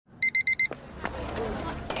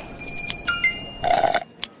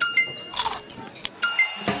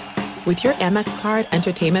With your Amex card,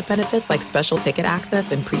 entertainment benefits like special ticket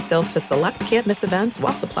access and pre-sales to select can't-miss events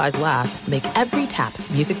while supplies last make every tap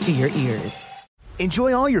music to your ears.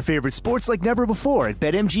 Enjoy all your favorite sports like never before at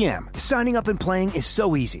BetMGM. Signing up and playing is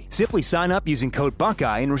so easy. Simply sign up using code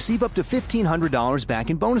Buckeye and receive up to $1,500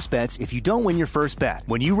 back in bonus bets if you don't win your first bet.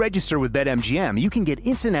 When you register with BetMGM, you can get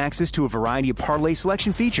instant access to a variety of parlay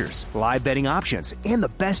selection features, live betting options, and the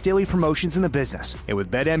best daily promotions in the business. And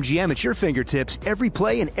with BetMGM at your fingertips, every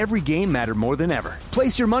play and every game matter more than ever.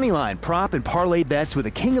 Place your moneyline, prop, and parlay bets with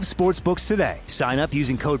the king of sportsbooks today. Sign up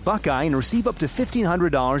using code Buckeye and receive up to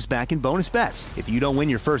 $1,500 back in bonus bets if you don't win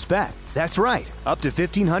your first bet. That's right, up to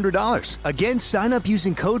 $1,500. Again, sign up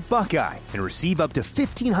using code Buckeye and receive up to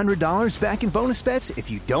 $1,500 back in bonus bets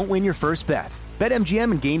if you don't win your first bet.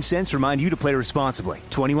 BetMGM and GameSense remind you to play responsibly.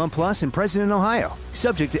 21 plus and present in Ohio.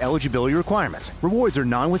 Subject to eligibility requirements. Rewards are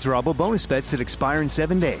non-withdrawable bonus bets that expire in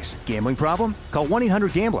 7 days. Gambling problem? Call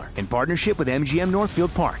 1-800-GAMBLER in partnership with MGM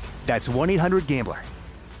Northfield Park. That's 1-800-GAMBLER.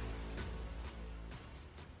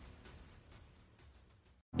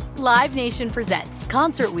 Live Nation presents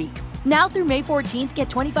Concert Week. Now through May 14th, get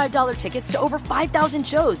 $25 tickets to over 5,000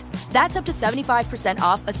 shows. That's up to 75%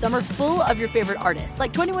 off a summer full of your favorite artists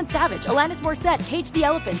like 21 Savage, Alanis Morissette, Cage the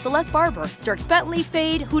Elephant, Celeste Barber, Dierks Bentley,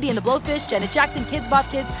 Fade, Hootie and the Blowfish, Janet Jackson, Kidz Bop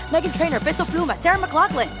Kids, Meghan Trainor, Peso Pluma, Sarah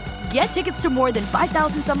McLachlan. Get tickets to more than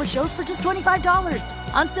 5,000 summer shows for just $25.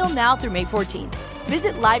 Until now through May 14th.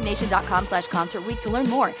 Visit LiveNation.com/Concert Week to learn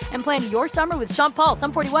more and plan your summer with Sean Paul,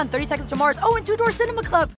 Sum 41, 30 Seconds to Mars, and Two Door Cinema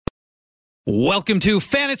Club. Welcome to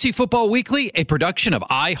Fantasy Football Weekly, a production of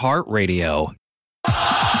iHeartRadio.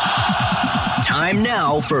 Time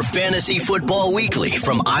now for Fantasy Football Weekly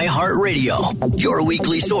from iHeartRadio, your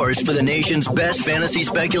weekly source for the nation's best fantasy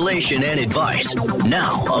speculation and advice.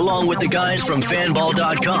 Now, along with the guys from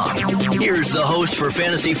Fanball.com, here's the host for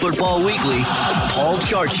Fantasy Football Weekly, Paul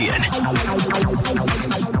Charchian.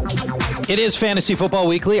 It is Fantasy Football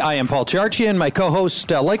Weekly. I am Paul Charchian, my co-host,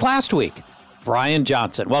 like last week, Brian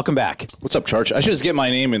Johnson. Welcome back. What's up, Charch? I should just get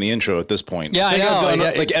my name in the intro at this point. Yeah, I know.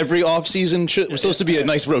 Like every offseason, we're supposed to be a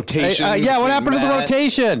nice rotation. What happened to the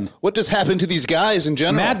rotation? What just happened to these guys in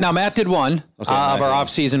general? Matt did one of our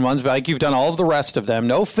off-season ones, but like you've done all of the rest of them.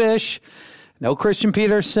 No Fish, no Christian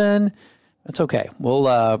Peterson. That's okay. We'll,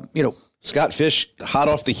 Scott Fish, hot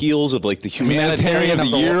off the heels of like the Humanitarian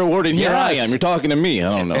of the Year award, and here I am. You're talking to me.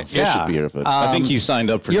 I don't know. Fish should be here, but I think he's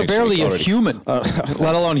signed up for. You're barely a human,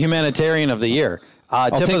 let alone Humanitarian of the Year.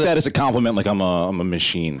 I'll take that as a compliment, like I'm a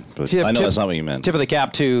machine, but I know that's not what you meant. Tip of the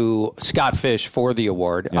cap to Scott Fish for the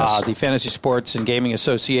award. Yes. The Fantasy Sports and Gaming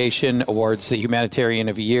Association awards the Humanitarian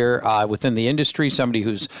of the Year within the industry, somebody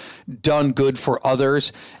who's done good for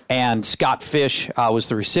others. And Scott Fish was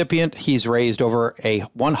the recipient. He's raised over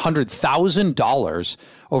 $100,000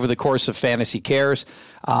 over the course of Fantasy Cares.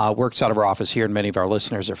 Works out of our office here, and many of our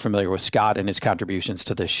listeners are familiar with Scott and his contributions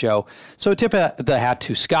to this show. So a tip of the hat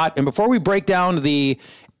to Scott. And before we break down the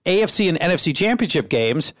AFC and NFC championship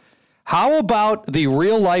games, how about the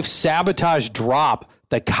real-life sabotage drop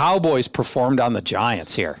that Cowboys performed on the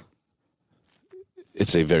Giants here?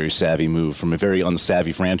 It's a very savvy move from a very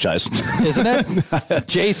unsavvy franchise. Isn't it?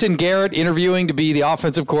 Jason Garrett interviewing to be the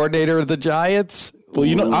offensive coordinator of the Giants.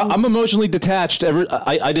 Well, I'm emotionally detached.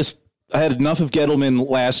 I had enough of Gettleman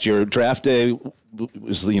last year. Draft day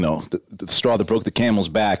was, the straw that broke the camel's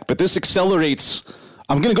back. But this accelerates.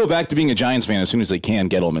 I'm going to go back to being a Giants fan as soon as they can,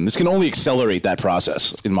 Gettleman. This can only accelerate that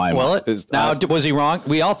process in my mind. Now, was he wrong?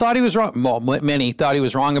 We all thought he was wrong. Well, many thought he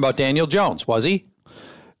was wrong about Daniel Jones. Was he?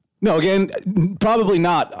 No, again, probably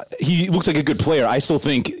not. He looks like a good player. I still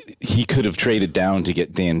think he could have traded down to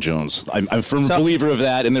get Dan Jones. I'm a firm believer of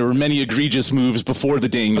that, and there were many egregious moves before the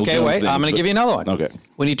Daniel Jones. Okay, wait, I'm going to give you another one. Okay.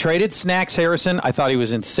 When he traded Snacks Harrison, I thought he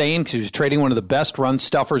was insane because he was trading one of the best run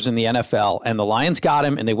stuffers in the NFL, and the Lions got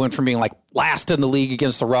him, and they went from being like last in the league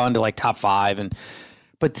against the run to like top 5.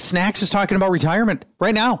 But Snacks is talking about retirement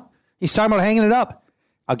right now. He's talking about hanging it up.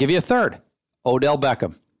 I'll give you a third. Odell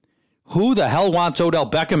Beckham. Who the hell wants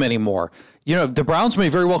Odell Beckham anymore? The Browns may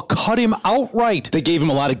very well cut him outright. They gave him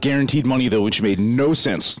a lot of guaranteed money, though, which made no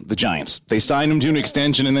sense, the Giants. They signed him to an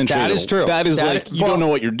extension and then traded him. That is true. You don't know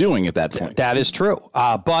what you're doing at that point. That is true.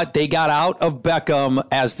 But they got out of Beckham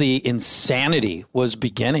as the insanity was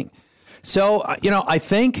beginning. So, I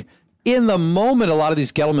think in the moment, a lot of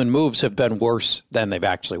these Gettleman moves have been worse than they've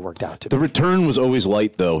actually worked out to be. The return was always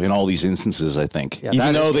light, though, in all these instances, I think. Yeah,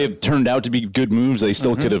 even though they've turned out to be good moves, they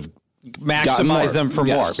still could have maximize them for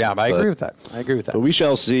more. Yeah, I agree with that. But we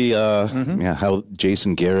shall see how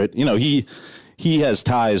Jason Garrett, he has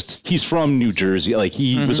ties. He's from New Jersey. Like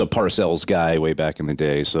he was a Parcells guy way back in the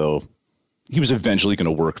day. So he was eventually going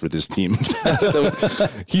to work for this team.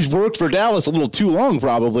 He's worked for Dallas a little too long,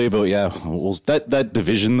 probably. But yeah, well, that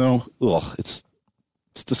division though, it's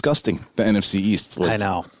disgusting. The NFC East. I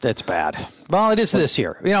know that's bad. Well, it is this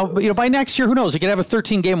year. You know, by next year, who knows? You could have a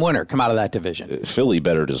 13-game winner come out of that division. Philly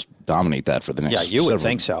better just dominate that for the next. Yeah, you would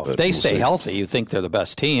think so. If they stay healthy, you think they're the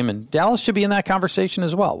best team, and Dallas should be in that conversation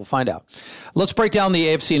as well. We'll find out. Let's break down the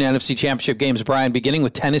AFC and NFC championship games, Brian. Beginning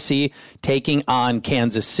with Tennessee taking on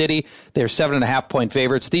Kansas City. They're 7.5-point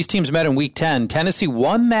favorites. These teams met in Week 10. Tennessee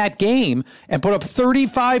won that game and put up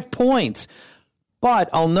 35 points. But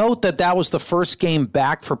I'll note that was the first game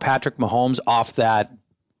back for Patrick Mahomes off that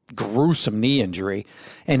gruesome knee injury.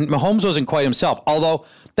 And Mahomes wasn't quite himself, although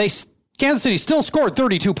Kansas City still scored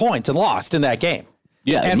 32 points and lost in that game.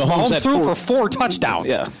 Yeah, and Mahomes threw for 4 touchdowns.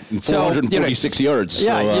 Yeah, and 446 yards.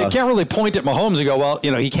 Yeah, you can't really point at Mahomes and go, well,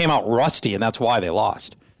 he came out rusty, and that's why they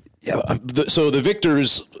lost. Yeah. So the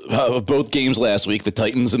victors of both games last week, the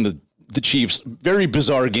Titans and the Chiefs, very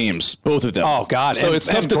bizarre games, both of them. Oh God! So it's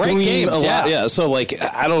tough to glean a lot. Yeah. So I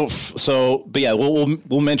don't. So, but yeah,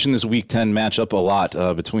 we'll mention this Week 10 matchup a lot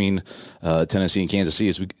between Tennessee and Kansas City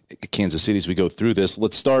as we go through this.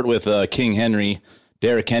 Let's start with King Henry.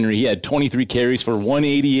 Derrick Henry, he had 23 carries for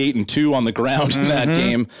 188 and 2 on the ground in that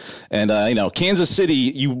game. And, Kansas City,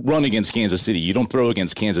 you run against Kansas City. You don't throw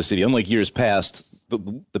against Kansas City. Unlike years past,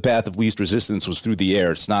 the path of least resistance was through the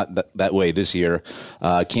air. It's not that way this year.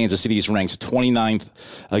 Kansas City is ranked 29th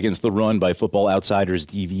against the run by Football Outsiders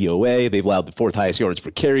DVOA. They've allowed the 4th highest yards per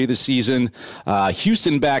carry this season.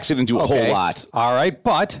 Houston backs it into a whole lot. All right,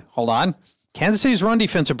 but hold on. Kansas City's run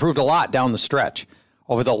defense improved a lot down the stretch.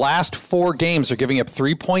 Over the last 4 games, they're giving up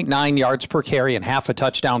 3.9 yards per carry and half a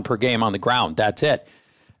touchdown per game on the ground. That's it.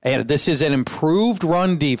 And this is an improved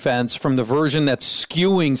run defense from the version that's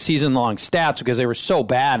skewing season-long stats because they were so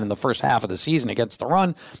bad in the first half of the season against the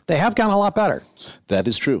run. They have gotten a lot better. That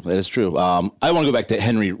is true. I want to go back to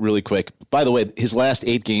Henry really quick. By the way, his last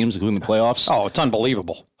 8 games, including the playoffs. Oh, it's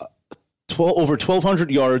unbelievable. Over 1,200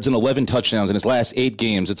 yards and 11 touchdowns in his last 8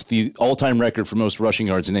 games. It's the all-time record for most rushing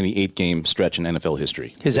yards in any 8-game stretch in NFL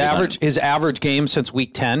history. His average game since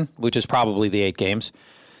Week 10, which is probably the 8 games,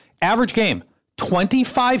 average game,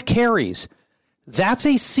 25 carries. That's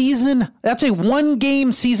a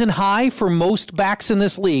 1-game season high for most backs in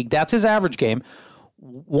this league. That's his average game.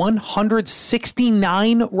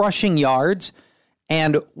 169 rushing yards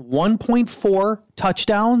and 1.4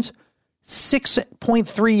 touchdowns.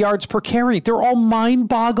 6.3 yards per carry. They're all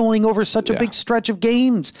mind-boggling over such a big stretch of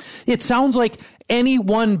games. It sounds like any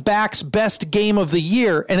one back's best game of the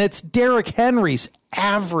year, and it's Derrick Henry's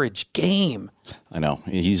average game. I know.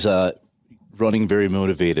 He's running very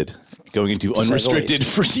motivated, going into unrestricted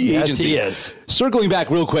free agency. Yes, he is. Circling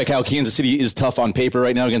back real quick, how Kansas City is tough on paper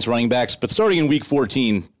right now against running backs, but starting in Week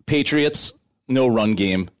 14, Patriots, no run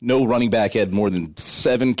game. No running back had more than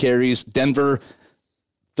 7 carries. Denver,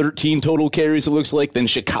 13 total carries, it looks like. Then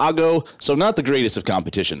Chicago. So not the greatest of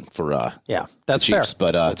competition for that's the Chiefs. Fair.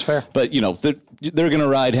 But, that's fair. But, they're going to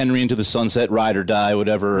ride Henry into the sunset, ride or die,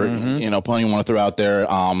 whatever, plenty you want to throw out there.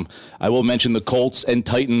 I will mention the Colts and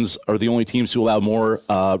Titans are the only teams who allow more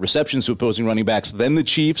receptions to opposing running backs than the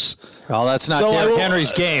Chiefs. Well, that's not Derrick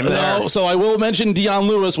Henry's game there. No, so I will mention Deion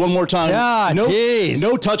Lewis one more time. Yeah,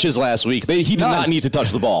 no touches last week. He did not need to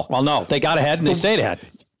touch the ball. Well, no, they got ahead and they stayed ahead.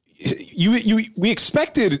 We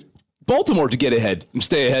expected Baltimore to get ahead and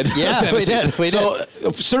stay ahead. Yeah, we did.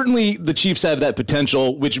 Certainly the Chiefs have that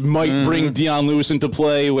potential, which might bring Deion Lewis into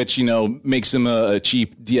play, which, makes him a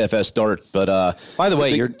cheap DFS start. But by the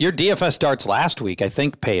way, your DFS starts last week, I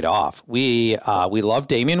think, paid off. We love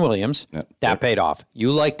Damian Williams. That paid off.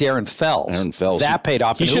 You like Darren Fells. That paid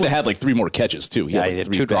off. He should have had like 3 more catches, too. He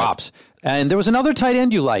had 2 drops. And there was another tight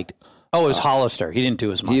end you liked. Oh, it was Hollister. He didn't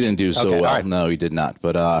do as much. He didn't do so well. Right. No, he did not.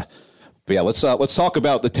 But yeah, let's talk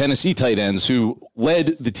about the Tennessee tight ends who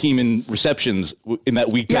led the team in receptions in that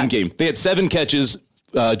Week 10 game. They had 7 catches.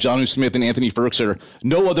 Jonnu Smith and Anthony Ferguson.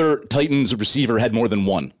 No other Titans receiver had more than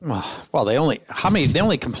 1. Well, they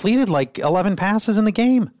only completed like 11 passes in the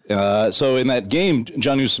game. So in that game,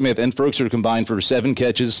 Jonnu Smith and Ferguson combined for 7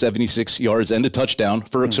 catches, 76 yards, and a touchdown.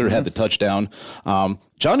 Ferguson had the touchdown.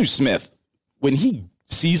 Jonnu Smith, when he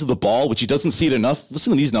sees the ball, which he doesn't see it enough,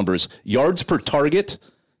 listen to these numbers. Yards per target,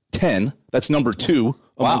 10. That's number 2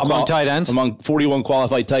 among tight ends. Among 41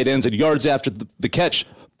 qualified tight ends. And yards after the catch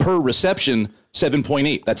per reception,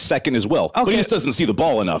 7.8. That's second as well. Okay. But he just doesn't see the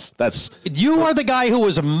ball enough. You are the guy who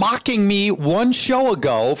was mocking me one show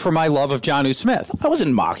ago for my love of Jonnu Smith. I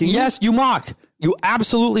wasn't mocking you. Yes, you mocked. You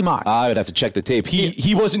absolutely mocked. I would have to check the tape.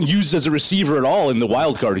 He wasn't used as a receiver at all in the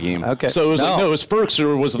wild card game. Okay. So it was it was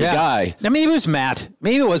Ferkser was the guy. Now, maybe it was Matt.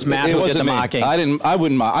 Maybe it was Matt who did the mocking. I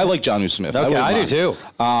wouldn't mock. I like Jonnu Smith. Okay, I do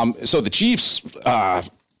too. So the Chiefs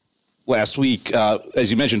last week, as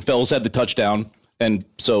you mentioned, Fells had the touchdown, and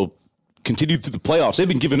so continued through the playoffs. They've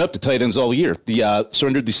been giving up to tight ends all year.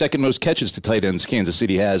 Surrendered the second most catches to tight ends Kansas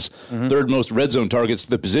City has, third most red zone targets to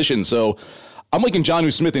the position. So I'm liking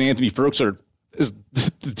Jonnu Smith and Anthony Ferkser is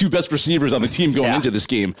the two best receivers on the team going into this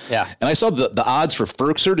game. Yeah. And I saw the odds for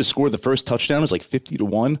Ferkser to score the first touchdown was like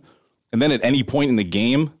 50-1. And then at any point in the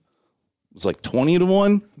game, it was like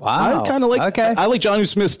 20-1. Wow. I kind of like, I like Jonnu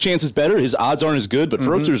Smith's chances better. His odds aren't as good, but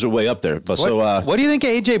Ferkser's are way up there. But what do you think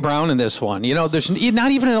of A.J. Brown in this one? You know, there's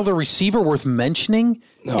not even another receiver worth mentioning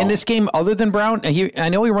in this game other than Brown. I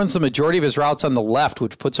know he runs the majority of his routes on the left,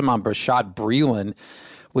 which puts him on Bashaud Breeland,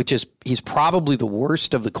 which is he's probably the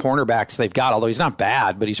worst of the cornerbacks they've got, although he's not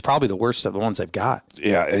bad, but he's probably the worst of the ones they've got.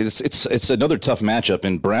 Yeah, it's another tough matchup,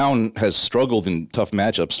 and Brown has struggled in tough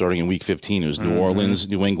matchups starting in Week 15. It was New Orleans,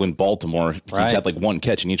 New England, Baltimore. He's had like one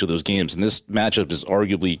catch in each of those games, and this matchup is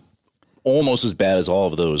arguably almost as bad as all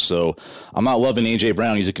of those. So I'm not loving A.J.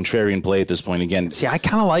 Brown. He's a contrarian play at this point. Again, see, I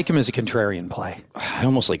kind of like him as a contrarian play. I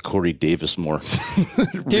almost like Corey Davis more.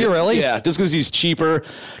 Do you really? Yeah, just because he's cheaper.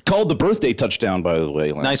 Called the birthday touchdown, by the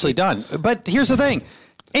way. Nicely done. But here's the thing.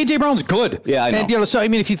 A.J. Brown's good. Yeah, I know. And, so, I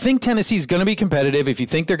mean, if you think Tennessee's going to be competitive, if you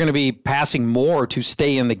think they're going to be passing more to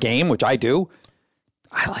stay in the game, which I do,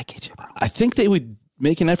 I like A.J. Brown. I think they would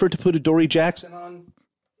make an effort to put Adoree Jackson on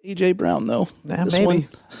A.J. Brown, though. Maybe.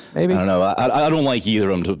 I don't know. I don't like either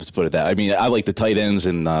of them, to put it that. I mean, I like the tight ends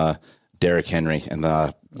and Derrick Henry. And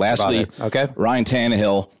lastly, Ryan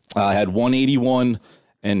Tannehill had 181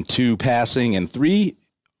 and 2 passing and 3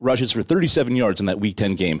 rushes for 37 yards in that Week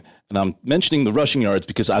 10 game. And I'm mentioning the rushing yards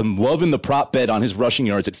because I'm loving the prop bet on his rushing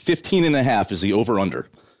yards at 15.5 is the over-under.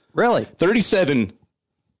 Really? 37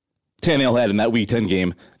 Tannehill had in that Week 10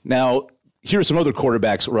 game. Now, here are some other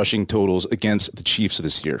quarterbacks rushing totals against the Chiefs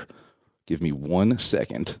this year. Give me 1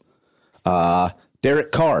 second.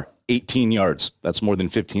 Derek Carr, 18 yards. That's more than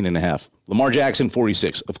 15.5. Lamar Jackson,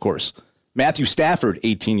 46, of course. Matthew Stafford,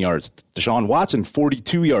 18 yards. Deshaun Watson,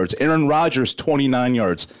 42 yards. Aaron Rodgers, 29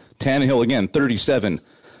 yards. Tannehill, again, 37.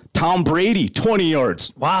 Tom Brady, 20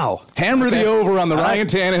 yards. Wow. Hammer the over on the Ryan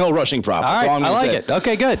Tannehill rushing prop. All right, I like it.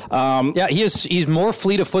 Okay, good. Yeah, he's more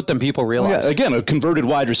fleet of foot than people realize. Yeah, again, a converted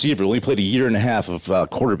wide receiver. Only played a year and a half of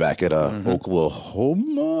quarterback at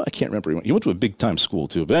Oklahoma. I can't remember. He went to a big-time school,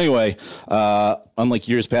 too. But anyway, unlike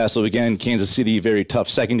years past, so again, Kansas City, very tough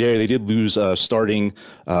secondary. They did lose starting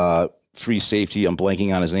free safety. I'm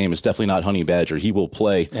blanking on his name. It's definitely not Honey Badger. He will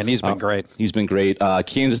play. And he's been great. He's been great.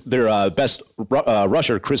 Kansas, their best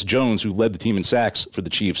rusher, Chris Jones, who led the team in sacks for the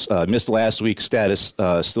Chiefs, missed last week. Status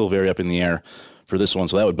still very up in the air for this one,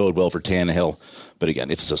 so that would bode well for Tannehill. But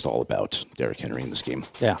again, it's just all about Derrick Henry in this game.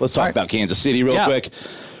 Yeah. Let's talk about Kansas City real quick.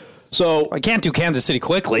 So I can't do Kansas City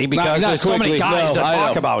quickly because there's so many guys to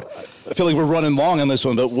talk about. I feel like we're running long on this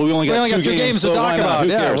one, but we only got two games to talk about. Who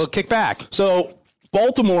cares? We'll kick back. So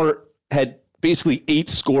Baltimore had basically 8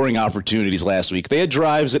 scoring opportunities last week. They had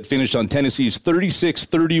drives that finished on Tennessee's 36,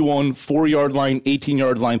 31, 4-yard line,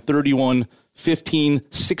 18-yard line, 31, 15,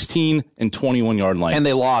 16, and 21-yard line. And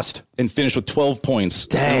they lost. And finished with 12 points.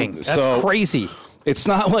 Dang, that's crazy. It's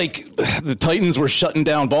not like the Titans were shutting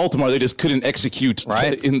down Baltimore. They just couldn't execute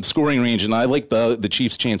in scoring range. And I like the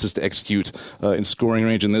Chiefs' chances to execute in scoring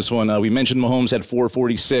range in this one. We mentioned Mahomes had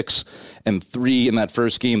 446 and 3 in that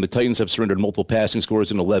first game. The Titans have surrendered multiple passing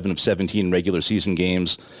scores in 11 of 17 regular season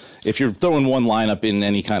games. If you're throwing one lineup in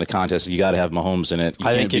any kind of contest, you got to have Mahomes in it.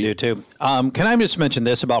 I think you do, too. Can I just mention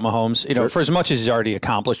this about Mahomes? You know, for as much as he's already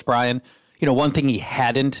accomplished, Brian, you know, one thing he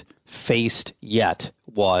hadn't faced yet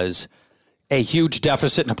was a huge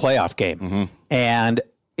deficit in a playoff game. And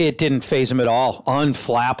it didn't faze him at all.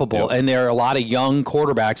 Unflappable. And there are a lot of young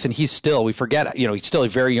quarterbacks, and he's still, we forget, you know, he's still a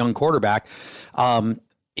very young quarterback.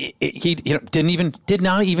 He did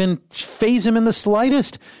not even faze him in the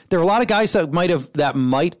slightest. There are a lot of guys a lot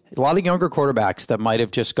of younger quarterbacks that might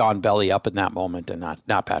have just gone belly up in that moment and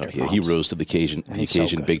not Patrick Mahomes. He rose to the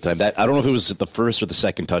occasion big time. That I don't know if it was the first or the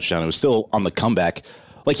second touchdown. It was still on the comeback.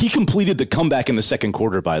 Like, he completed the comeback in the second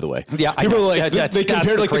quarter, by the way. Yeah, people were like, they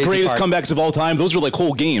compared like the greatest comebacks of all time. Those were like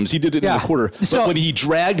whole games. He did it in the quarter. But when he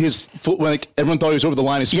dragged his foot, when everyone thought he was over the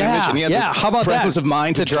line of scrimmage, and he had how about presence of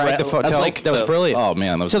mind to drag the foot. That was brilliant. Oh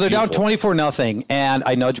man, that was so they're beautiful. down 24-0, and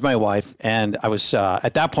I nudged my wife, and I was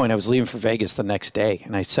at that point I was leaving for Vegas the next day,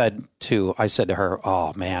 and I said to her,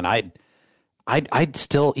 "Oh man, I'd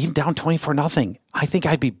still, even down 24-0, I think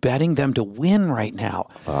I'd be betting them to win right now.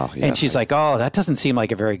 And she's like, oh, that doesn't seem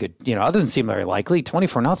like a very good, that doesn't seem very likely.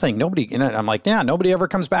 24-0, nobody, I'm like, yeah, nobody ever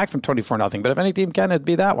comes back from 24-0, but if any team can, it'd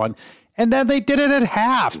be that one. And then they did it at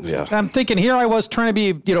half. Yeah. And I'm thinking, here I was trying to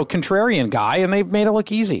be, contrarian guy, and they've made it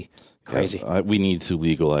look easy. Crazy. We need to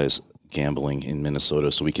legalize gambling in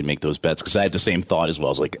Minnesota so we can make those bets, because I had the same thought as well.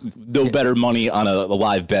 I was like, no better money on a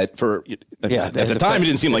live bet for at the time it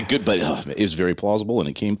didn't seem like good, but it was very plausible and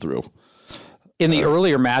it came through. In the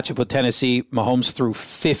earlier matchup with Tennessee, Mahomes threw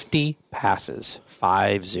 50 passes,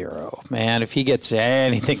 5-0. Man, if he gets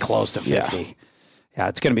anything close to 50, yeah,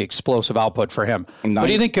 it's going to be explosive output for him. What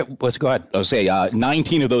do you think? Go ahead. I would say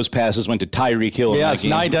 19 of those passes went to Tyreek Hill. Yes,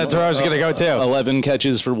 that's where I was going to go too. 11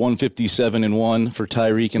 catches for 157 and 1 for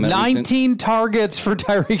Tyreek. And 19 targets for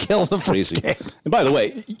Tyreek Hill the first game. And by the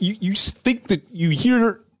way, you think that you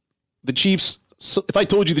hear the Chiefs. So if I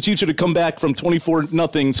told you the Chiefs should have come back from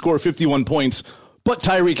 24-0, score 51 points, but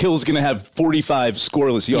Tyreek Hill is going to have 45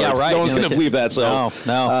 scoreless yards. Yeah, right. No one's going to believe that. So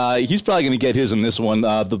no. He's probably going to get his in this one.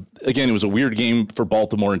 Again, it was a weird game for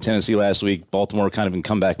Baltimore and Tennessee last week. Baltimore kind of in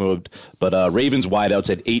comeback mode, but Ravens wideouts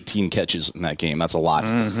had 18 catches in that game. That's a lot.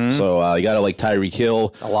 Mm-hmm. So you got to like Tyreek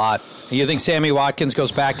Hill. A lot. You think Sammy Watkins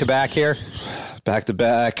goes back-to-back here?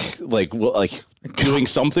 Back-to-back, like doing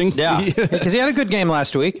something. Yeah, because he had a good game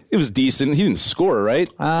last week. It was decent. He didn't score, right?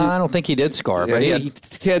 I don't think he did score. But he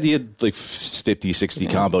had like 50, 60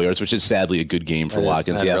 combo yards, which is sadly a good game for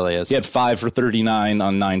Watkins. That really is. He had 5 for 39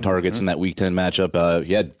 on 9 targets in that Week 10 matchup.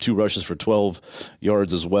 He had 2 rushes for 12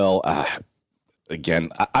 yards as well. Again,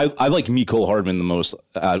 I like Mecole Hardman the most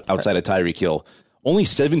outside of Tyreek Hill. Only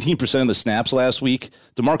 17% of the snaps last week.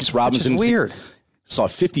 Demarcus Robinson. Which is weird. Saw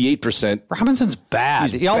 58%. Robinson's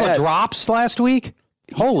bad. All the drops last week?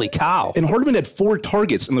 Holy cow. And Hardman had 4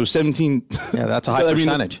 targets in those 17. Yeah, that's a high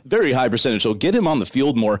percentage. Very high percentage. So get him on the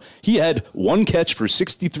field more. He had 1 catch for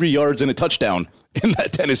 63 yards and a touchdown in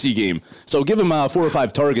that Tennessee game. So give him 4 or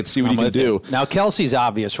 5 targets, see what he can do. Now, Kelsey's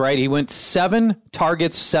obvious, right? He went 7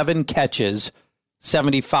 targets, 7 catches,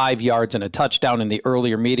 75 yards and a touchdown in the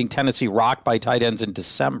earlier meeting. Tennessee rocked by tight ends in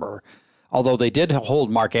December, although they did hold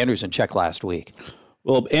Mark Andrews in check last week.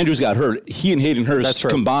 Well, Andrews got hurt. He and Hayden Hurst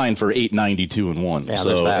combined for 892 and 1. Yeah,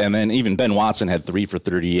 so, and then even Ben Watson had 3 for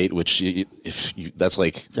 38, which that's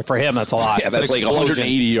like for him that's a lot. Yeah, that's like 180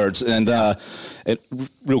 yards. And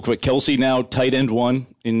real quick, Kelsey now tight end 1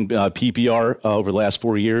 in PPR over the last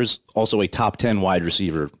 4 years. Also a top 10 wide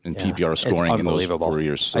receiver in PPR scoring in those 4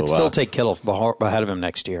 years. So, I'd still take Kittle ahead of him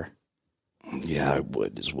next year. Yeah, I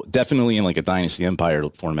would. Definitely in like a Dynasty Empire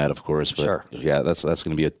format, of course. But sure. Yeah, that's going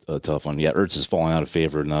to be a tough one. Yeah, Ertz is falling out of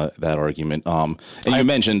favor in that argument. And you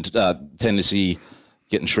mentioned Tennessee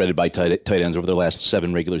getting shredded by tight ends over their last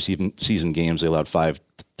 7 regular season games. They allowed 5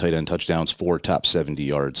 tight end touchdowns, 4 top 70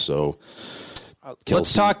 yards. So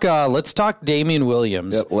let's talk Damian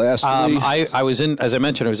Williams. Yep, lastly, I was in, as I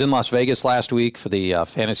mentioned, I was in Las Vegas last week for the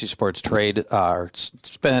Fantasy Sports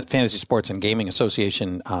Fantasy Sports and Gaming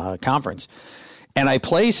Association conference, and I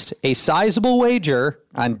placed a sizable wager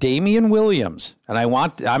on Damian Williams. And I'm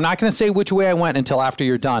not going to say which way I went until after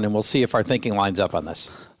you're done, and we'll see if our thinking lines up on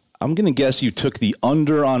this. I'm going to guess you took the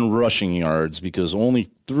under on rushing yards because only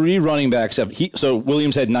 3 running backs have. So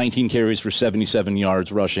Williams had 19 carries for 77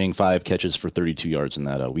 yards rushing, 5 catches for 32 yards in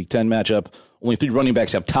that Week 10 matchup. Only 3 running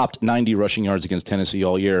backs have topped 90 rushing yards against Tennessee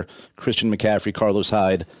all year. Christian McCaffrey, Carlos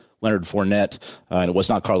Hyde, Leonard Fournette, and it was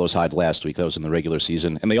not Carlos Hyde last week. That was in the regular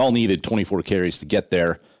season. And they all needed 24 carries to get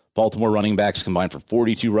there. Baltimore running backs combined for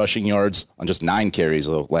 42 rushing yards on just 9 carries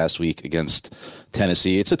last week against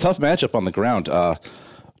Tennessee. It's a tough matchup on the ground.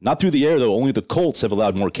 Not through the air, though. Only the Colts have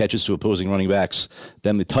allowed more catches to opposing running backs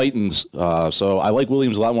than the Titans. So I like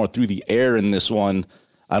Williams a lot more through the air in this one.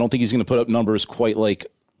 I don't think he's going to put up numbers quite like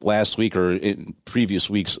last week or in previous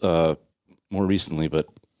weeks more recently. But,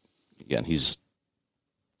 again, he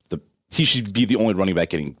should be the only running back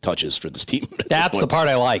getting touches for this team. That's the part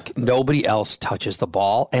I like. Nobody else touches the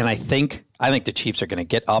ball. And I think the Chiefs are going to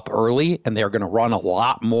get up early and they're going to run a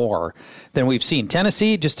lot more than we've seen.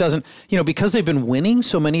 Tennessee just doesn't, because they've been winning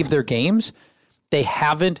so many of their games, they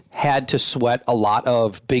haven't had to sweat a lot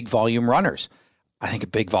of big volume runners. I think a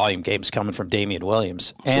big volume game is coming from Damian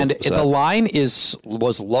Williams. And the line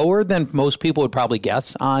was lower than most people would probably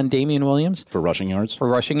guess on Damian Williams. For rushing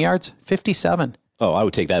yards? 57. Oh, I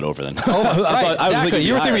would take that over then. Oh, right, exactly.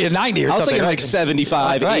 You were thinking of 90 or something. I was thinking like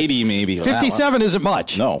 75, 80 maybe. 57 isn't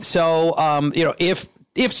much. No. So, if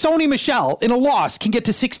Sony Michel in a loss can get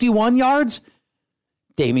to 61 yards,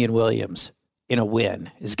 Damian Williams in a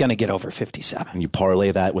win is going to get over 57. And you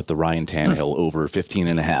parlay that with the Ryan Tannehill over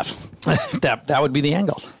 15.5. That would be the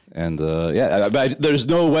angle. And there's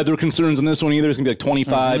no weather concerns in this one either. It's going to be like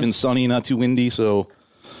 25 and sunny, not too windy. So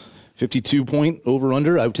 52-point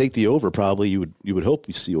over-under. I would take the over probably. You would hope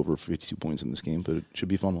we see over 52 points in this game, but it should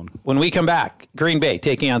be a fun one. When we come back, Green Bay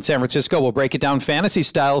taking on San Francisco. We'll break it down fantasy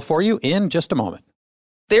style for you in just a moment.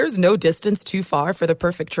 There's no distance too far for the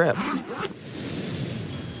perfect trip.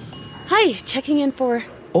 Hi, checking in for...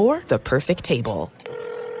 Or the perfect table.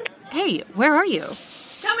 Hey, where are you?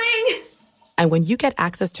 Coming! And when you get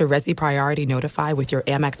access to Resi Priority Notify with your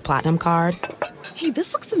Amex Platinum card. Hey,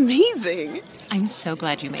 this looks amazing. I'm so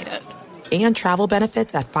glad you made it. And travel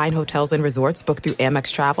benefits at fine hotels and resorts booked through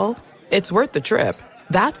Amex Travel. It's worth the trip.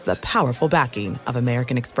 That's the powerful backing of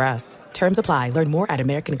American Express. Terms apply. Learn more at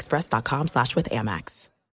americanexpress.com/withAmex.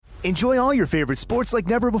 Enjoy all your favorite sports like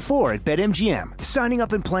never before at BetMGM. Signing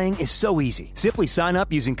up and playing is so easy. Simply sign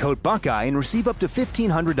up using code Buckeye and receive up to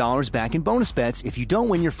 $1,500 back in bonus bets if you don't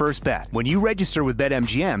win your first bet. When you register with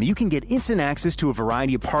BetMGM, you can get instant access to a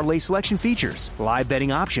variety of parlay selection features, live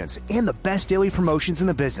betting options, and the best daily promotions in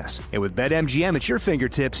the business. And with BetMGM at your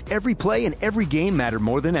fingertips, every play and every game matter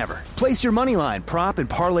more than ever. Place your moneyline, prop, and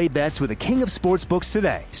parlay bets with the king of sportsbooks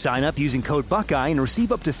today. Sign up using code Buckeye and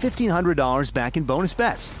receive up to $1,500 back in bonus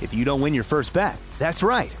bets if you don't win your first bet. That's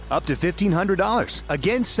right, up to $1,500.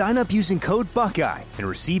 Again, sign up using code Buckeye and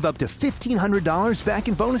receive up to $1,500 back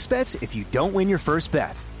in bonus bets if you don't win your first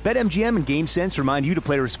bet. BetMGM and GameSense remind you to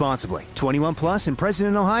play responsibly. 21 plus and present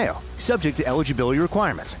in Ohio. Subject to eligibility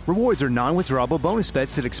requirements. Rewards are non-withdrawable bonus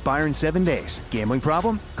bets that expire in 7 days. Gambling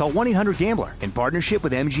problem? Call 1-800-GAMBLER in partnership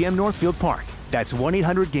with MGM Northfield Park. That's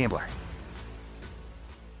 1-800-GAMBLER.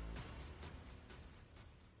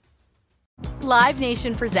 Live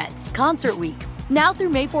Nation presents Concert Week. Now through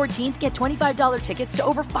May 14th, get $25 tickets to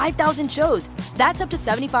over 5,000 shows. That's up to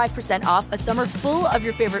 75% off a summer full of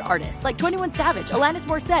your favorite artists like 21 Savage, Alanis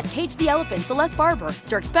Morissette, Cage the Elephant, Celeste Barber,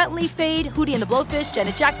 Dierks Bentley, Fade, Hootie and the Blowfish,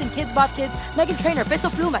 Janet Jackson, Kidz Bop Kids, Meghan Trainor, Peso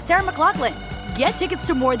Pluma, Sarah McLachlan. Get tickets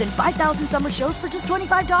to more than 5,000 summer shows for just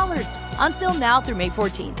 $25. On sale now through May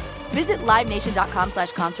 14th. Visit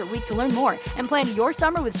LiveNation.com/Concert Week to learn more and plan your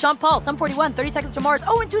summer with Sean Paul, Sum 41, 30 Seconds to Mars,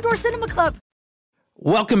 and Two Door Cinema Club.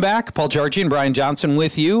 Welcome back. Paul Georgi and Brian Johnson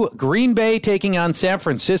with you. Green Bay taking on San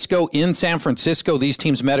Francisco in San Francisco. These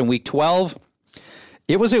teams met in Week 12.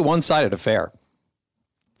 It was a one-sided affair.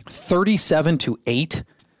 37-8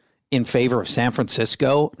 in favor of San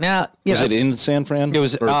Francisco. Now, was it in San Fran? It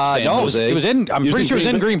was it was in. I'm pretty sure it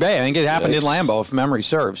was in Green Bay. I think it happened in Lambeau, if memory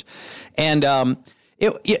serves. And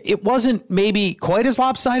it wasn't maybe quite as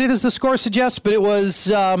lopsided as the score suggests, but it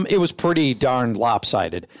was pretty darn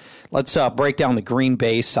lopsided. Let's break down the Green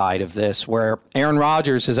Bay side of this, where Aaron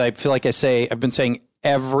Rodgers, as I feel like I've been saying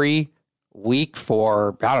every week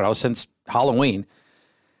for, I don't know, since Halloween.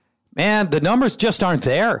 Man, the numbers just aren't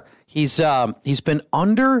there. He's been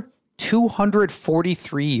under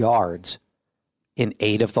 243 yards in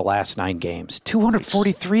 8 of the last 9 games.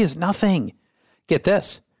 243 is nothing. Get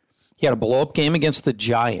this. He had a blow-up game against the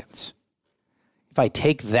Giants. If I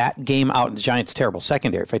take that game out, the Giants' terrible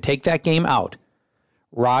secondary, if I take that game out,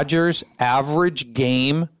 Rodgers' average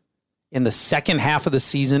game in the second half of the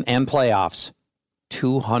season and playoffs,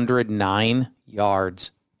 209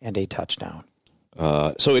 yards and a touchdown.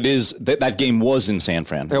 So it is that game was in San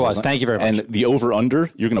Fran. It was. Thank you very much. And the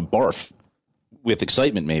over-under, you're going to barf with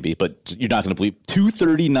excitement maybe, but you're not going to believe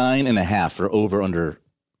 239.5 for over-under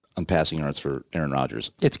on passing yards for Aaron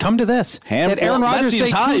Rodgers. It's come to this. Aaron Rodgers say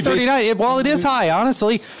 239. Well, it is high,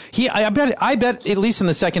 honestly. I bet at least in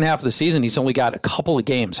the second half of the season, he's only got a couple of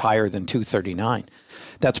games higher than 239.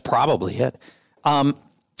 That's probably it.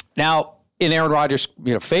 Now, in Aaron Rodgers'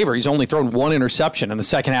 favor, he's only thrown 1 interception in the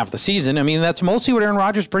second half of the season. I mean, that's mostly what Aaron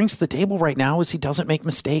Rodgers brings to the table right now is he doesn't make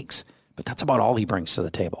mistakes. But that's about all he brings to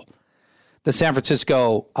the table. The San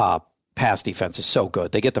Francisco pass defense is so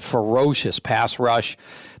good. They get the ferocious pass rush.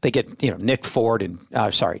 They get Nick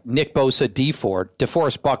Bosa, D Ford,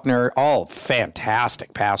 DeForest Buckner, all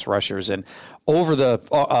fantastic pass rushers. And over the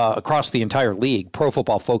across the entire league, Pro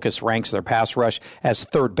Football Focus ranks their pass rush as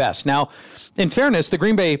 3rd best. Now, in fairness, the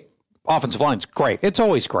Green Bay offensive line's great. It's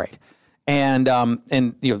always great. And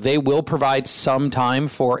they will provide some time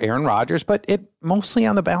for Aaron Rodgers, but it mostly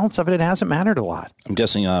on the balance of it hasn't mattered a lot. I'm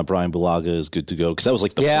guessing Brian Bulaga is good to go because that was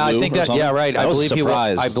like the flu I think that or right. I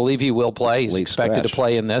believe he will play. He's expected to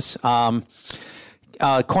play in this.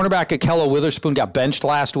 Cornerback Ahkello Witherspoon got benched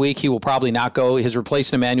last week. He will probably not go. His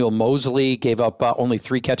replacement, Emmanuel Moseley, gave up only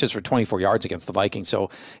 3 catches for 24 yards against the Vikings. So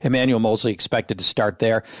Emmanuel Moseley expected to start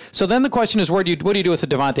there. So then the question is, what do you do with the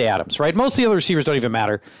Devontae Adams, right? Most of the other receivers don't even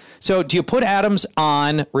matter. So do you put Adams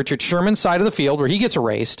on Richard Sherman's side of the field where he gets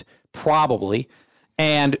erased? Probably.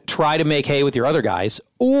 and try to make hay with your other guys?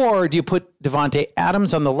 Or do you put Devontae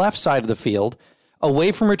Adams on the left side of the field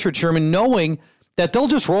away from Richard Sherman, knowing that they'll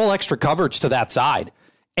just roll extra coverage to that side,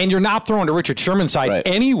 and you're not throwing to Richard Sherman's side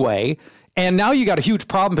anyway, and now you got a huge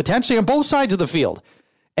problem potentially on both sides of the field.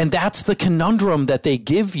 And that's the conundrum that they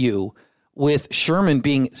give you with Sherman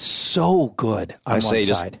being so good on one side.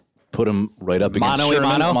 Just put him right up against Mano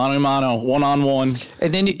Sherman. Mano, one-on-one.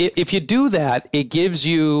 And then if you do that, it gives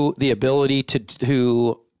you the ability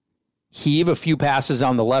to heave a few passes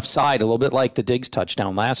on the left side, a little bit like the Diggs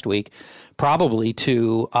touchdown last week, probably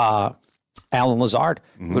to Allen Lazard,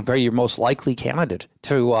 would be your most likely candidate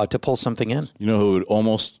to pull something in. You know who it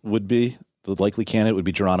almost would be? The likely candidate would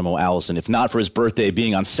be Geronimo Allison, if not for his birthday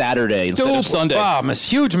being on Saturday instead of Sunday.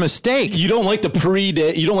 Huge mistake. You don't like the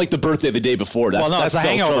pre-day. You don't like the birthday the day before. That's the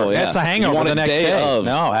hangover. Trouble, That's the hangover the next day.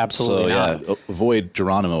 No, absolutely not. Yeah, avoid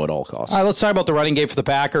Geronimo at all costs. All right, let's talk about the running game for the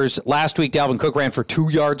Packers. Last week, Dalvin Cook ran for 2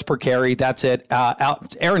 yards per carry. That's it.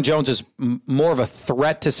 Aaron Jones is more of a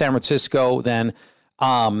threat to San Francisco than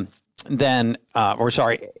Aaron. What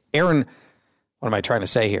am I trying to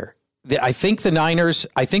say here? I think the Niners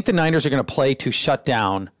are going to play to shut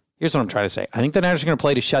down. Here's what I'm trying to say. I think the Niners are going to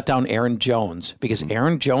play to shut down Aaron Jones because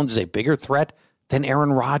Aaron Jones is a bigger threat than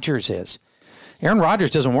Aaron Rodgers is. Aaron Rodgers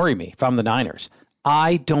doesn't worry me if I'm the Niners.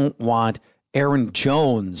 I don't want Aaron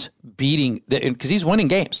Jones beating because he's winning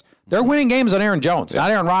games. They're winning games on Aaron Jones, not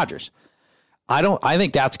Aaron Rodgers. I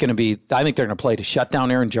think they're going to play to shut down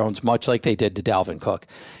Aaron Jones, much like they did to Dalvin Cook.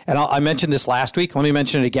 And I mentioned this last week. Let me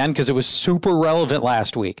mention it again because it was super relevant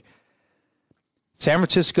last week. San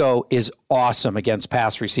Francisco is awesome against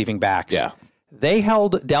pass receiving backs. Yeah. They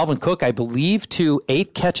held Dalvin Cook, I believe, to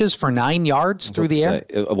 8 catches for 9 yards through the air.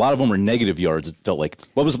 A lot of them were negative yards. It felt like,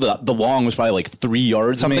 what was the long was probably like 3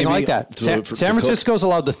 yards. Something maybe, like that. San Francisco's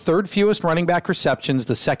allowed the 3rd fewest running back receptions,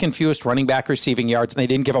 the 2nd fewest running back receiving yards, and they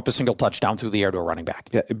didn't give up a single touchdown through the air to a running back.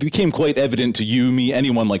 Yeah, it became quite evident to you, me,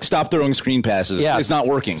 anyone, like, stop throwing screen passes. Yes. It's not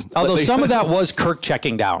working. Although some of that was Kirk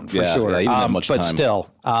checking down, for sure. Yeah, he didn't have much but time.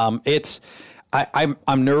 Still,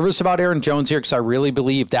 I'm nervous about Aaron Jones here because I really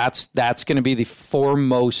believe that's going to be the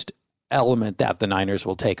foremost element that the Niners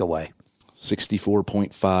will take away.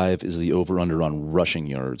 64.5 is the over-under on rushing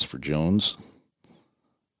yards for Jones.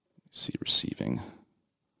 See receiving.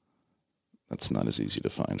 That's not as easy to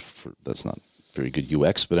find. That's not very good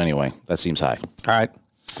UX, but anyway, that seems high. All right.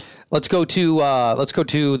 Let's go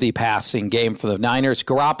to the passing game for the Niners.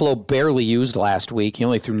 Garoppolo barely used last week. He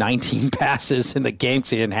only threw 19 passes in the game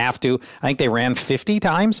because he didn't have to. I think they ran 50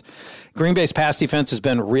 times. Green Bay's pass defense has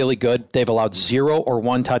been really good. They've allowed 0 or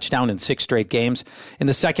 1 touchdown in 6 straight games. In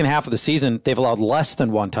the second half of the season, they've allowed less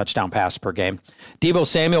than 1 touchdown pass per game. Deebo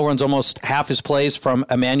Samuel runs almost half his plays from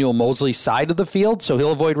Emmanuel Mosley's side of the field, so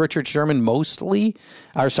he'll avoid Richard Sherman mostly.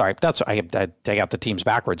 I got the teams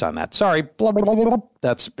backwards on that. Sorry. Blah, blah, blah, blah.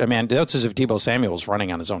 That's as if Deebo Samuel was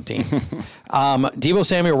running on his own team. Deebo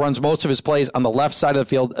Samuel runs most of his plays on the left side of the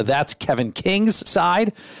field. That's Kevin King's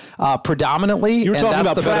side, predominantly. You were talking that's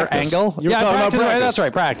about the practice. Better angle. You were talking about practice. That's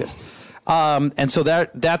right, practice. And so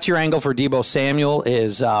that's your angle for Deebo Samuel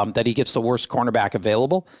is that he gets the worst cornerback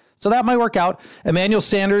available. So that might work out. Emmanuel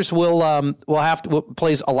Sanders plays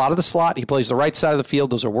a lot of the slot. He plays the right side of the field.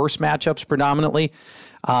 Those are worse matchups predominantly.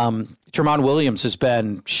 Tramon Williams has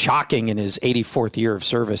been shocking in his 84th year of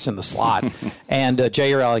service in the slot, and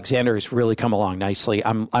Jair Alexander has really come along nicely.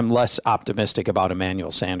 I'm less optimistic about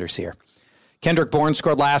Emmanuel Sanders here. Kendrick Bourne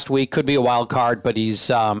scored last week. Could be a wild card, but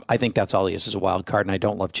he's. I think that's all he is a wild card, and I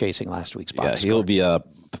don't love chasing last week's box. Yeah, he'll be a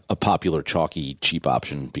popular, chalky, cheap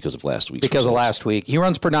option because of last week. Because of last week. He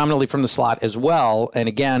runs predominantly from the slot as well, and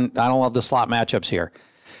again, I don't love the slot matchups here.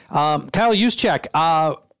 Kyle Juszczyk,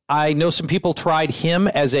 I know some people tried him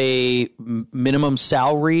as a minimum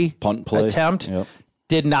salary punt play attempt. Yep.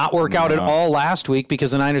 Did not work out at all last week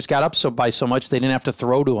because the Niners got up by so much they didn't have to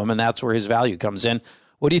throw to him, and that's where his value comes in.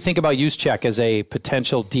 What do you think about Juszczyk as a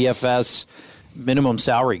potential DFS minimum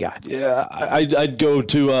salary guy? Yeah, I'd go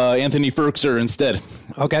to Anthony Ferkser instead.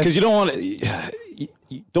 Okay, because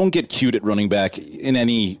you don't get cute at running back in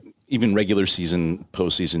any even regular season,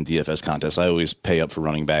 postseason DFS contests. I always pay up for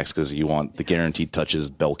running backs because you want the guaranteed touches,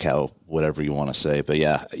 bell cow, whatever you want to say. But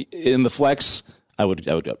yeah, in the flex, I'd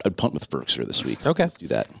punt with Ferkser this week. Okay. Let's do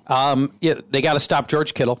that. They got to stop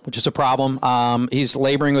George Kittle, which is a problem. He's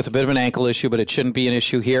laboring with a bit of an ankle issue, but it shouldn't be an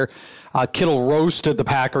issue here. Kittle roasted the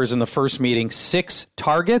Packers in the first meeting. 6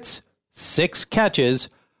 targets, 6 catches,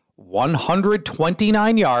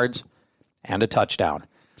 129 yards, and a touchdown.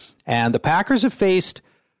 And the Packers have faced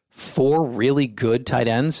 4 really good tight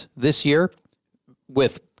ends this year,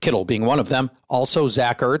 with Kittle being one of them. Also,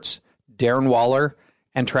 Zach Ertz, Darren Waller,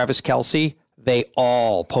 and Travis Kelce. they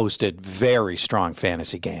all posted very strong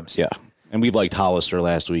fantasy games. Yeah. And we liked Hollister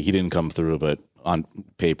last week. He didn't come through, but on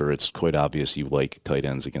paper, it's quite obvious you like tight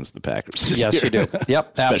ends against the Packers. Yes, you do.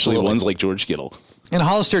 Yep, especially absolutely. ones like George Kittle. And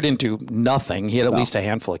Hollister didn't do nothing. He had at least a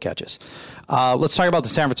handful of catches. Let's talk about the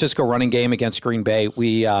San Francisco running game against Green Bay.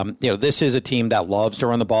 We, this is a team that loves to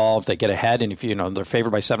run the ball. If they get ahead, and if they're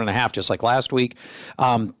favored by 7.5, just like last week,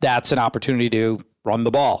 that's an opportunity to run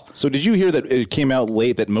the ball. So did you hear that it came out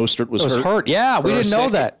late that Mostert was hurt? Yeah, we didn't know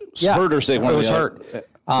that. Yeah. Hurt or sick? It was hurt.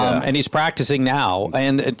 And he's practicing now.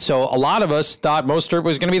 And so a lot of us thought Mostert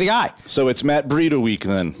was going to be the guy. So it's Matt Breida week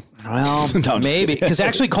then. Well, no, maybe. Because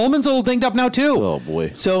actually Coleman's a little dinged up now, too. Oh,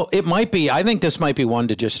 boy. So it might be. I think this might be one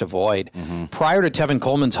to just avoid. Mm-hmm. Prior to Tevin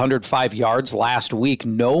Coleman's 105 yards last week,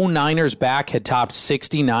 no Niners back had topped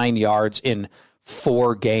 69 yards in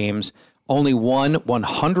 4 games. Only one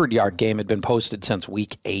 100-yard game had been posted since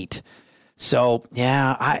week 8. So,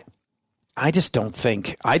 yeah, I just don't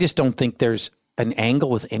think there's an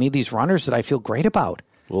angle with any of these runners that I feel great about.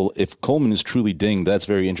 Well, if Coleman is truly dinged, that's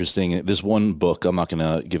very interesting. This one book, I'm not going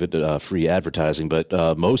to give it free advertising, but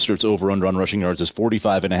Mostert's over-under on rushing yards is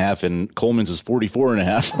 45.5, and Coleman's is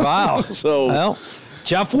 44.5. Wow. So, well,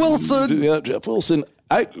 Jeff Wilson. Yeah, Jeff Wilson.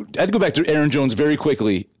 I had to go back to Aaron Jones very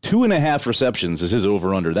quickly. 2.5 receptions is his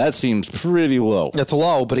over-under. That seems pretty low. That's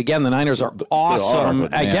low, but again, the Niners are awesome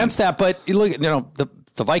against that. But you look,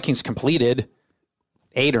 the Vikings completed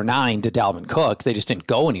 8 or 9 to Dalvin Cook. They just didn't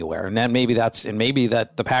go anywhere. And then maybe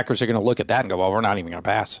that the Packers are going to look at that and go, well, we're not even going to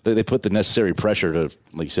pass. They put the necessary pressure to,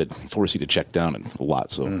 like you said, force you to check down a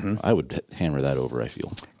lot. So I would hammer that over, I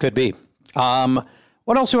feel. Could be.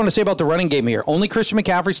 What else do you want to say about the running game here? Only Christian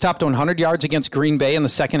McCaffrey's topped 100 yards against Green Bay in the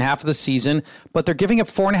second half of the season, but they're giving up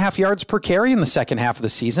 4.5 yards per carry in the second half of the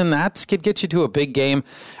season. That could get you to a big game.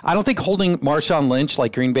 I don't think holding Marshawn Lynch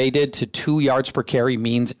like Green Bay did to 2 yards per carry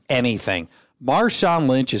means anything. Marshawn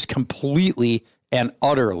Lynch is completely and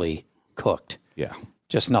utterly cooked. Yeah.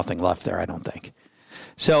 Just nothing left there, I don't think.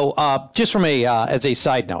 So just from as a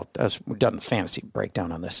side note, as we've done a fantasy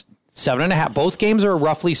breakdown on this, 7.5. Both games are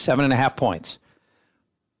roughly 7.5 points.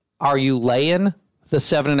 Are you laying the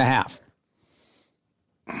 7.5?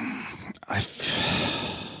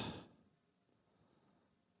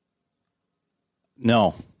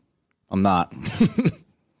 No, I'm not.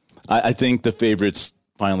 I think the favorites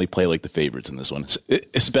finally play like the favorites in this one,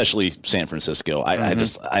 especially San Francisco.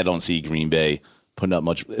 I don't see Green Bay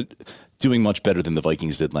doing much better than the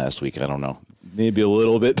Vikings did last week. I don't know. Maybe a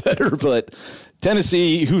little bit better, but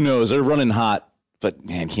Tennessee, who knows? They're running hot. But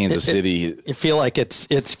man, Kansas City. You feel like it's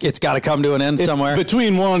got to come to an end somewhere.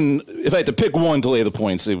 If I had to pick one to lay the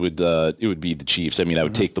points, it would be the Chiefs. I mean, I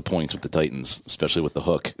would take the points with the Titans, especially with the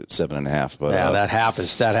hook at 7.5. But yeah, that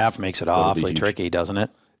half makes it awfully tricky, doesn't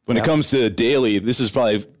it? When it comes to daily, this is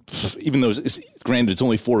probably, even though granted it's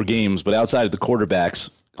only 4 games, but outside of the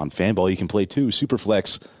quarterbacks on FanBall you can play too,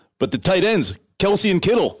 Superflex. But the tight ends, Kelsey and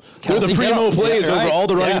Kittle, they're the primo plays over all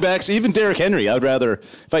the running backs. Even Derrick Henry, I would rather,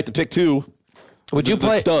 if I had to pick 2. Would you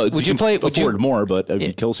play studs? Would you play more? But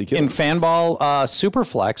Kelsey Kittle in FanBall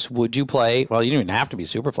Superflex? Would you play? Well, you don't even have to be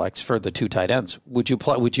Superflex for the 2 tight ends. Would you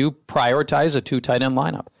prioritize a 2 tight end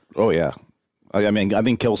lineup? Oh yeah, I mean, I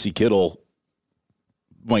think Kelsey Kittle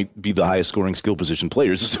might be the highest scoring skill position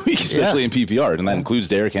players this week, especially in PPR, and that includes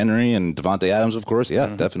Derrick Henry and Devontae Adams, of course. Yeah,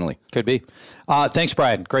 definitely could be. Thanks,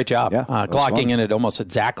 Brian. Great job. Clocking in at almost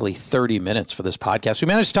exactly 30 minutes for this podcast. We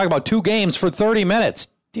managed to talk about 2 games for 30 minutes.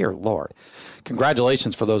 Dear Lord.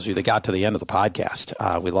 Congratulations for those of you that got to the end of the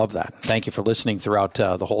podcast. We love that. Thank you for listening throughout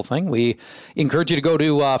the whole thing. We encourage you to go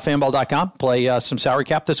to fanball.com, play some salary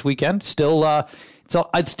cap this weekend. Still,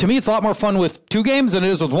 to me, it's a lot more fun with 2 games than it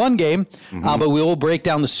is with 1 game, but we will break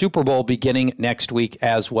down the Super Bowl beginning next week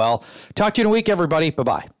as well. Talk to you in a week, everybody.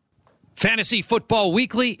 Bye-bye. Fantasy Football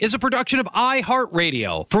Weekly is a production of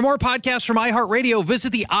iHeartRadio. For more podcasts from iHeartRadio,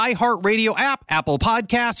 visit the iHeartRadio app, Apple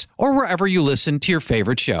Podcasts, or wherever you listen to your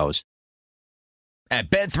favorite shows. At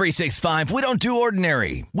Bet365, we don't do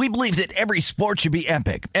ordinary. We believe that every sport should be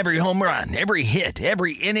epic. Every home run, every hit,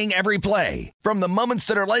 every inning, every play. From the moments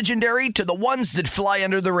that are legendary to the ones that fly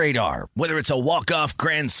under the radar. Whether it's a walk-off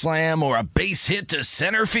grand slam or a base hit to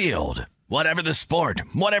center field. Whatever the sport,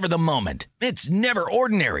 whatever the moment. It's never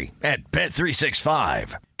ordinary at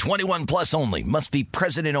Bet365. 21 plus only. Must be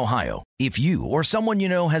present in Ohio. If you or someone you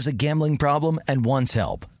know has a gambling problem and wants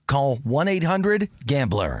help, call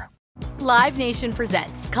 1-800-GAMBLER. Live Nation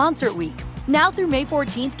presents Concert Week. Now through May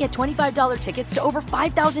 14th, get $25 tickets to over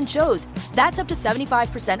 5,000 shows. That's up to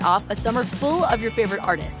 75% off a summer full of your favorite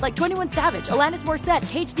artists like 21 Savage, Alanis Morissette,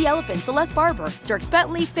 Cage the Elephant, Celeste Barber, Dierks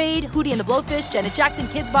Bentley, Fade, Hootie and the Blowfish, Janet Jackson,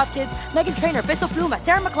 Kidz Bop Kids, Meghan Trainor, Bissell Pluma,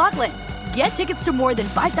 Sarah McLachlan. Get tickets to more than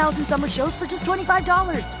 5,000 summer shows for just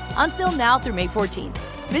 $25. Until now through May 14th.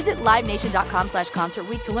 Visit LiveNation.com/Concert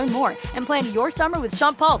Week to learn more and plan your summer with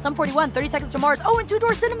Sean Paul, Sum 41, 30 Seconds to Mars, and Two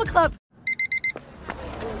Door Cinema Club.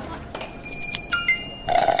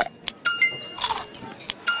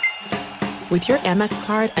 With your Amex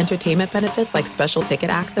card, entertainment benefits like special ticket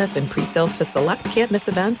access and pre-sales to select can't-miss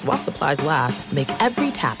events while supplies last make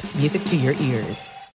every tap music to your ears.